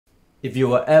If you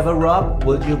were ever robbed,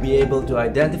 will you be able to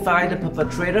identify the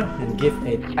perpetrator and give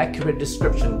an accurate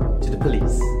description to the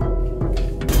police?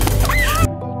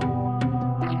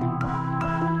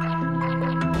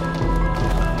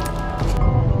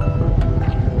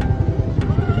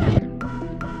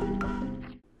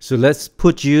 So let's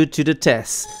put you to the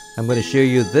test. I'm going to show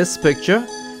you this picture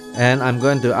and I'm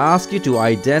going to ask you to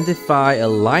identify a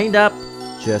lineup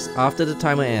just after the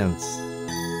timer ends.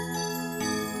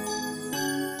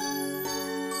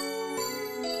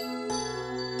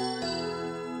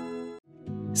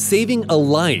 Saving a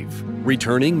life,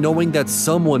 returning knowing that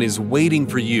someone is waiting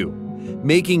for you,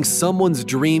 making someone's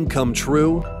dream come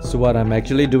true. So what I'm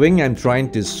actually doing, I'm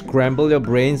trying to scramble your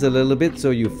brains a little bit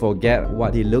so you forget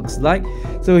what he looks like.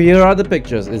 So here are the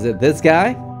pictures. Is it this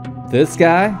guy,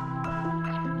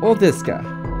 or this guy?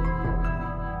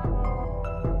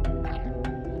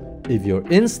 If your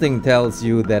instinct tells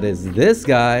you that it's this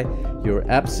guy, you're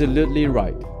absolutely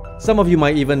right. Some of you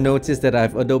might even notice that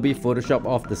I've Adobe Photoshop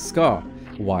off the scar.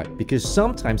 Why? Because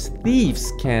sometimes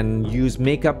thieves can use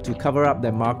makeup to cover up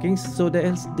their markings so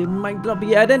that they might not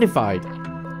be identified.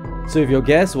 So if your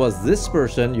guess was this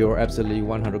person, you're absolutely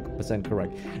 100%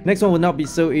 correct. Next one will not be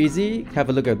so easy. Have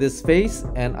a look at this face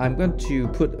and I'm going to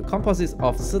put a composite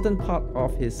of certain part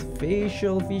of his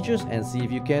facial features and see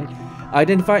if you can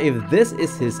identify if this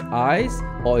is his eyes,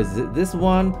 or is it this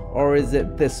one, or is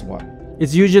it this one.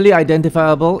 It's usually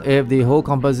identifiable if the whole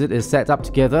composite is set up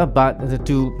together, but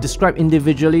to describe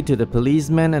individually to the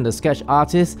policeman and the sketch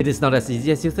artist, it is not as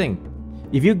easy as you think.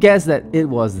 If you guess that it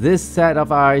was this set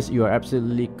of eyes, you are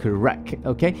absolutely correct,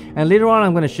 okay? And later on,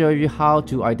 I'm going to show you how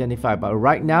to identify, but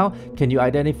right now, can you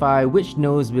identify which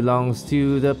nose belongs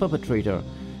to the perpetrator?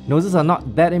 Noses are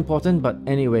not that important, but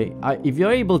anyway, if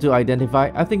you're able to identify,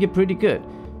 I think you're pretty good.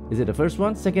 Is it the first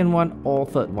one, second one, or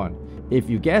third one? If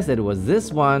you guess that it was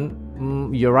this one,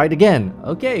 you're right again.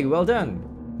 Okay, well done.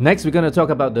 Next, we're going to talk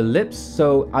about the lips.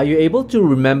 So, are you able to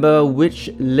remember which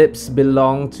lips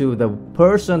belong to the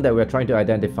person that we're trying to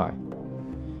identify?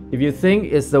 If you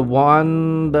think it's the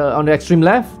one on the extreme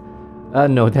left,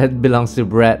 no, that belongs to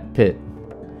Brad Pitt.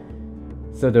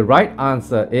 So, the right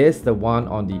answer is the one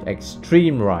on the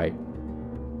extreme right.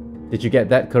 Did you get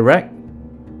that correct?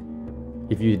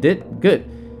 If you did, good.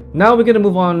 Now we're going to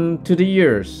move on to the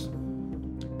years.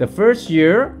 The first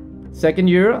year, second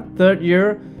year, third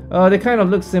year, they kind of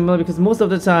look similar because most of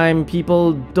the time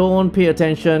people don't pay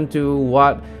attention to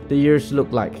what the years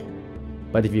look like.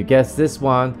 But if you guess this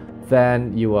one,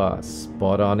 then you are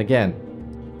spot on again.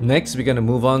 Next, we're going to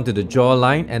move on to the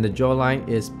jawline, and the jawline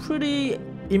is pretty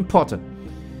important.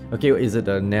 Okay, is it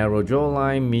a narrow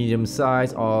jawline, medium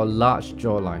size, or large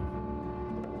jawline?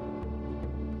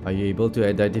 Are you able to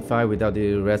identify without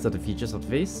the rest of the features of the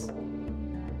face?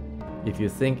 If you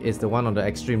think it's the one on the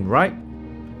extreme right,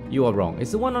 you are wrong. It's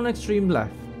the one on the extreme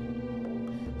left.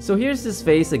 So here's his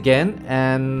face again,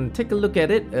 and take a look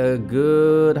at it, a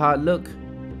good hard look.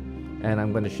 And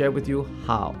I'm going to share with you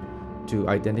how to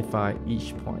identify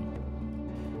each point.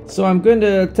 So I'm going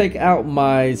to take out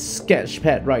my sketch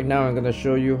pad right now. I'm going to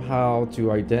show you how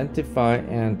to identify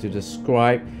and to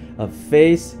describe a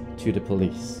face to the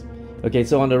police. Okay,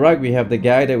 so on the right we have the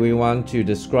guy that we want to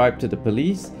describe to the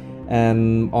police.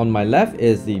 And on my left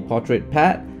is the portrait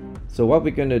pad. So what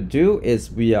we're going to do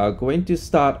is we are going to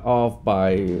start off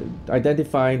by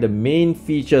identifying the main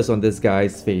features on this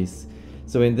guy's face.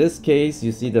 So in this case,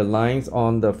 you see the lines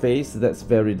on the face that's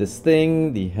very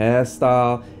distinct, the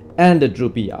hairstyle, and the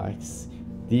droopy eyes.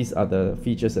 These are the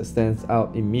features that stands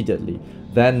out immediately.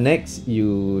 Then next,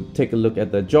 you take a look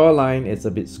at the jawline. It's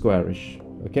a bit squarish.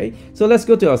 Okay, so let's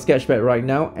go to our sketchpad right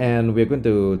now, and we're going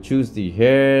to choose the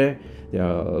hair. There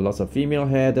are lots of female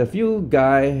hair, there are a few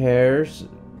guy hairs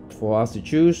for us to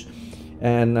choose,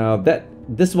 and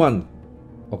this one,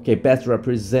 okay, best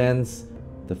represents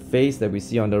the face that we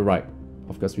see on the right.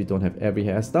 Of course, we don't have every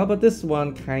hairstyle, but this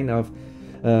one kind of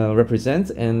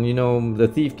represents, and you know, the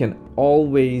thief can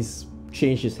always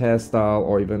change his hairstyle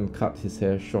or even cut his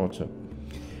hair shorter.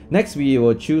 Next, we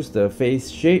will choose the face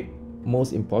shape.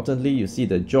 Most importantly, you see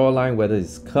the jawline, whether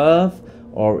it's curved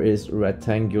or is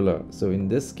rectangular. So in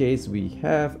this case, we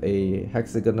have a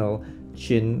hexagonal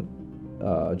chin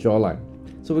jawline.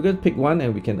 So we're going to pick one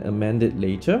and we can amend it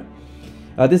later.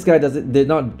 This guy did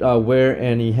not wear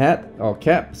any hat or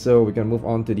cap, so we can move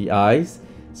on to the eyes.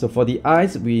 So for the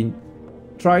eyes, we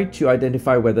try to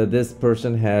identify whether this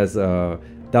person has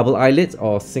double eyelids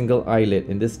or single eyelid.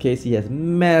 In this case, he has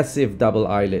massive double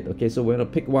eyelid. Okay, so we're going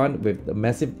to pick one with a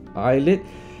massive eyelid,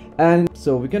 and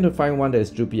so we're going to find one that is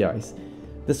droopy eyes.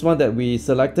 This one that we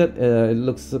selected, it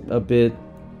looks a bit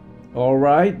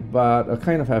alright, but I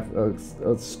kind of have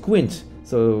a squint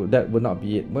So that would not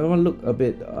be it. We want to look a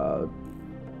bit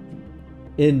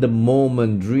in the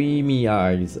moment, dreamy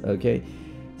eyes. Okay,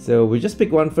 so we just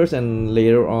pick one first, and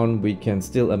later on we can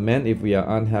still amend if we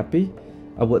are unhappy.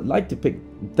 I would like to pick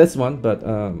this one, but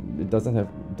it doesn't have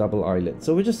double eyelid,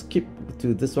 so we just keep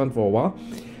to this one for a while.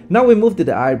 Now we move to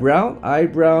the eyebrow.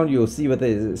 Eyebrow, you'll see whether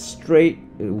it's straight,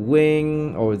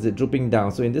 wing, or is it drooping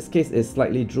down. So in this case, it's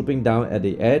slightly drooping down at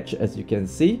the edge, as you can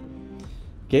see.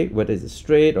 Okay, whether it's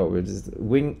straight or whether it's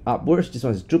wing upwards, this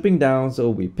one is drooping down. So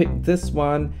we pick this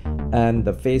one, and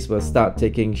the face will start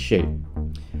taking shape.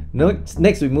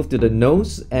 Next we move to the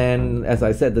nose, and as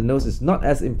I said, the nose is not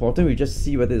as important. We just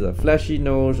see whether it's a flashy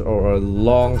nose or a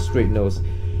long straight nose.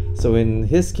 So in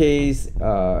his case,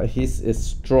 his is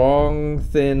strong,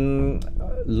 thin,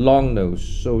 long nose.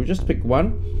 So we just pick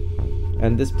one,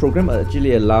 and this program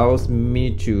actually allows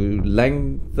me to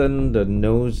lengthen the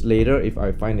nose later if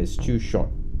I find it's too short.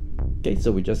 Okay, so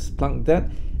we just plunk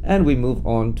that, and we move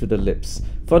on to the lips.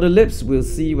 For the lips, we'll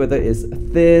see whether it's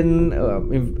thin,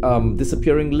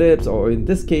 disappearing lips, or in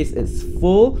this case, it's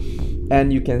full,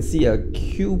 and you can see a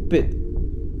cupid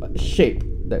shape.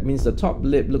 That means the top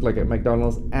lip look like a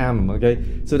McDonald's M. Okay,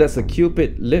 so that's a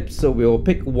cupid lip. So we'll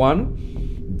pick one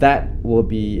that will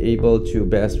be able to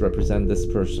best represent this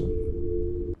person.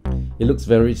 It looks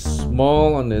very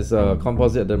small on this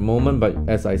composite at the moment, but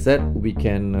as I said, we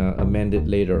can amend it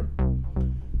later.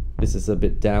 This is a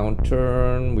bit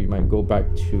downturned. We might go back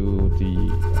to the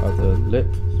other lip,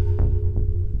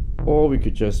 or we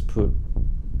could just put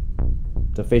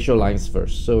the facial lines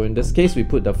first. So in this case, we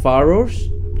put the furrows.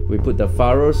 We put the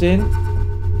furrows in,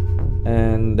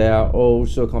 and there are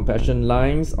also compassion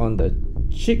lines on the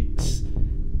cheeks.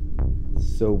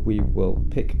 So we will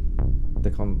pick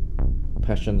the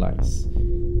compassion lines.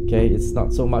 Okay, it's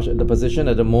not so much at the position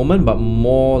at the moment, but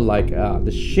more like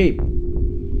the shape.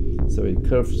 So it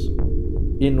curves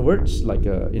inwards like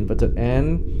a inverted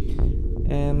N,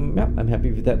 and yeah, I'm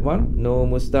happy with that one. No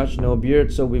mustache, no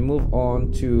beard. So we move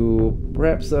on to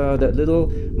perhaps that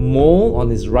little mole on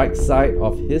his right side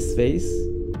of his face.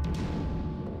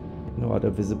 No other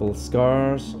visible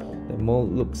scars. The mole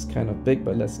looks kind of big,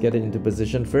 but let's get it into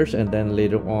position first, and then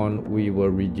later on we will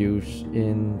reduce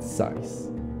in size.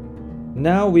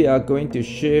 Now we are going to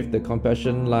shift the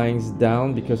compassion lines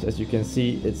down, because as you can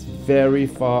see, it's very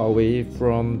far away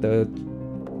from the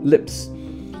lips.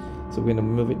 So we're going to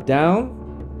move it down.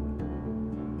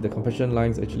 The compassion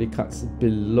lines actually cuts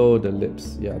below the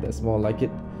lips. Yeah, that's more like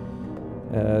it.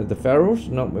 The furrows,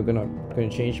 no, we're going to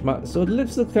change much. So the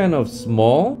lips look kind of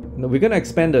small. No, we're going to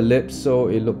expand the lips so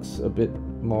it looks a bit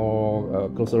more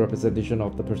closer representation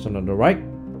of the person on the right.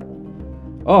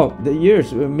 Oh, the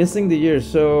ears, we're missing the ears.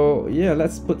 So yeah,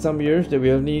 let's put some ears. That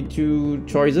we'll need two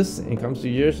choices. When it comes to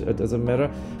ears, it doesn't matter.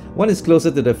 One is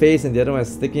closer to the face and the other one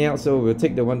is sticking out, so we'll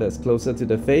take the one that's closer to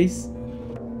the face.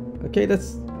 Okay,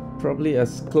 that's probably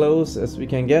as close as we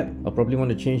can get. I'll probably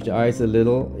want to change the eyes a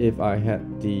little if I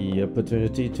had the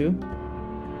opportunity to.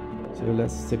 So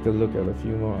let's take a look at a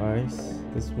few more eyes.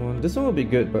 This one will be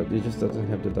good, but it just doesn't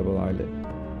have the double eyelid.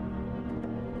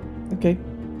 Okay,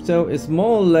 so it's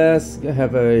more or less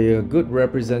have a good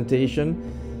representation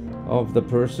of the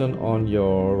person on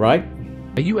your right.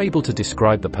 Are you able to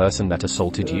describe the person that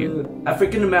assaulted you?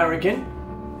 African American,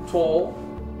 tall,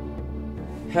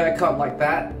 haircut like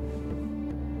that,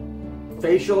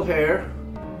 facial hair,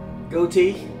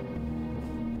 goatee,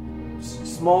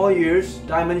 small ears,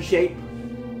 diamond shape,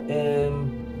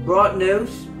 broad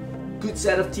nose, good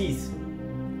set of teeth.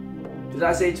 Did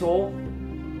I say tall?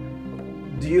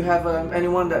 Do you have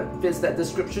anyone that fits that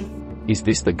description? Is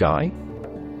this the guy?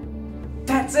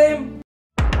 That's him!